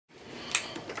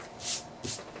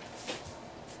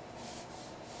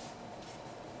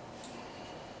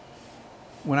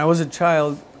When I was a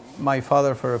child, my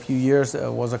father for a few years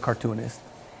was a cartoonist.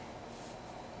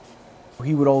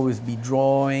 He would always be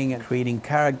drawing and creating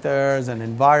characters and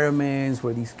environments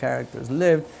where these characters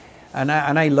lived, and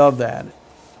I love that.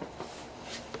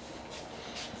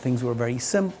 Things were very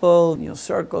simple,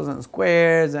 circles and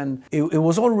squares, and it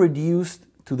was all reduced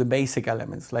to the basic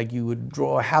elements. Like you would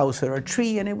draw a house or a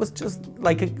tree, and it was just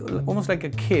like almost like a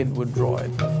kid would draw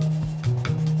it.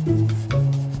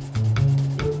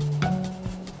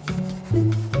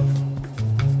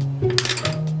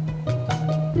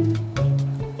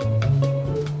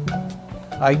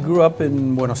 I grew up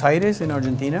in Buenos Aires in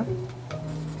Argentina.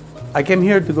 I came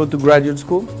here to go to graduate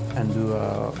school and do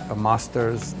a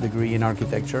master's degree in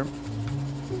architecture.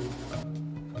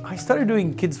 I started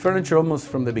doing kids' furniture almost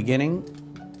from the beginning,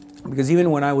 because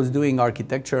even when I was doing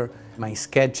architecture, my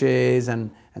sketches and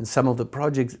some of the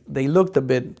projects, they looked a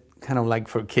bit kind of like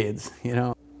for kids,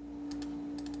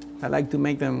 I like to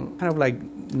make them kind of like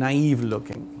naive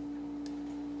looking.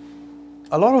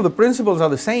 A lot of the principles are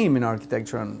the same in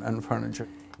architecture and furniture.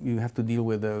 You have to deal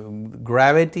with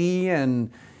gravity,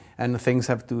 and things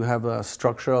have to have a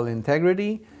structural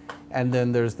integrity. And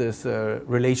then there's this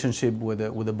relationship with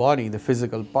the body, the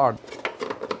physical part.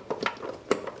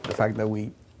 The fact that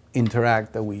we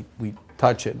interact, that we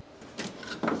touch it.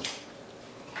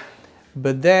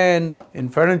 But then in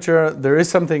furniture, there is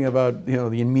something about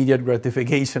the immediate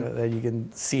gratification, that you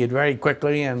can see it very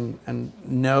quickly and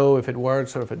know if it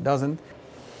works or if it doesn't.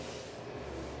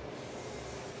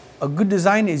 A good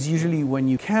design is usually when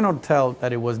you cannot tell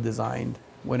that it was designed,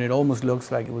 when it almost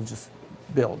looks like it was just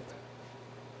built.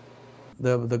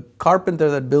 The carpenter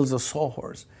that builds a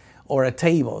sawhorse or a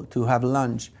table to have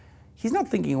lunch, he's not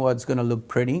thinking what's going to look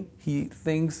pretty. He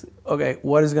thinks, okay,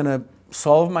 what is going to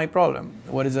solve my problem?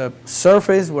 What is a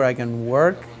surface where I can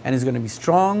work and it's going to be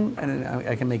strong and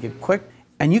I can make it quick?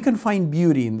 And you can find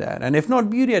beauty in that. And if not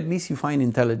beauty, at least you find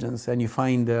intelligence and you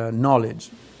find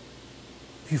knowledge.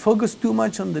 If you focus too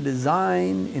much on the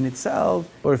design in itself,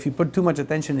 or if you put too much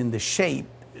attention in the shape,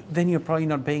 then you're probably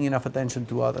not paying enough attention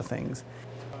to other things.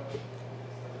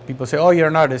 People say, oh, you're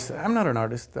an artist. I'm not an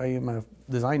artist. I am a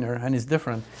designer, and it's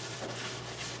different.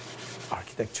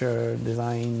 Architecture,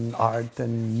 design, art,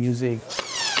 and music,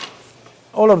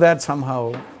 all of that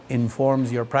somehow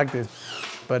informs your practice.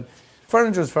 But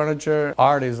furniture is furniture,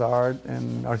 art is art,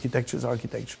 and architecture is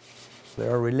architecture.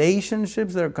 There are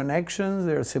relationships, there are connections,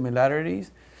 there are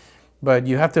similarities, but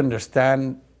you have to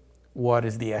understand what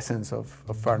is the essence of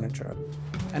furniture.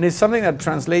 And it's something that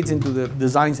translates into the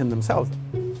designs in themselves.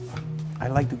 I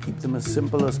like to keep them as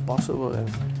simple as possible, as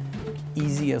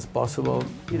easy as possible.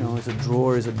 As a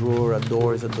drawer is a drawer, a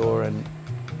door is a door,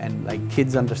 and like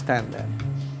kids understand that.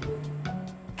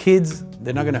 Kids,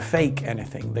 they're not going to fake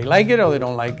anything. They like it or they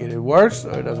don't like it. It works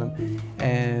or it doesn't.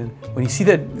 And when you see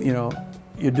that,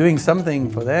 you're doing something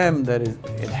for them that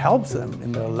it helps them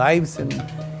in their lives and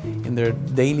in their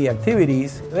daily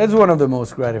activities, that's one of the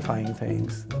most gratifying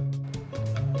things.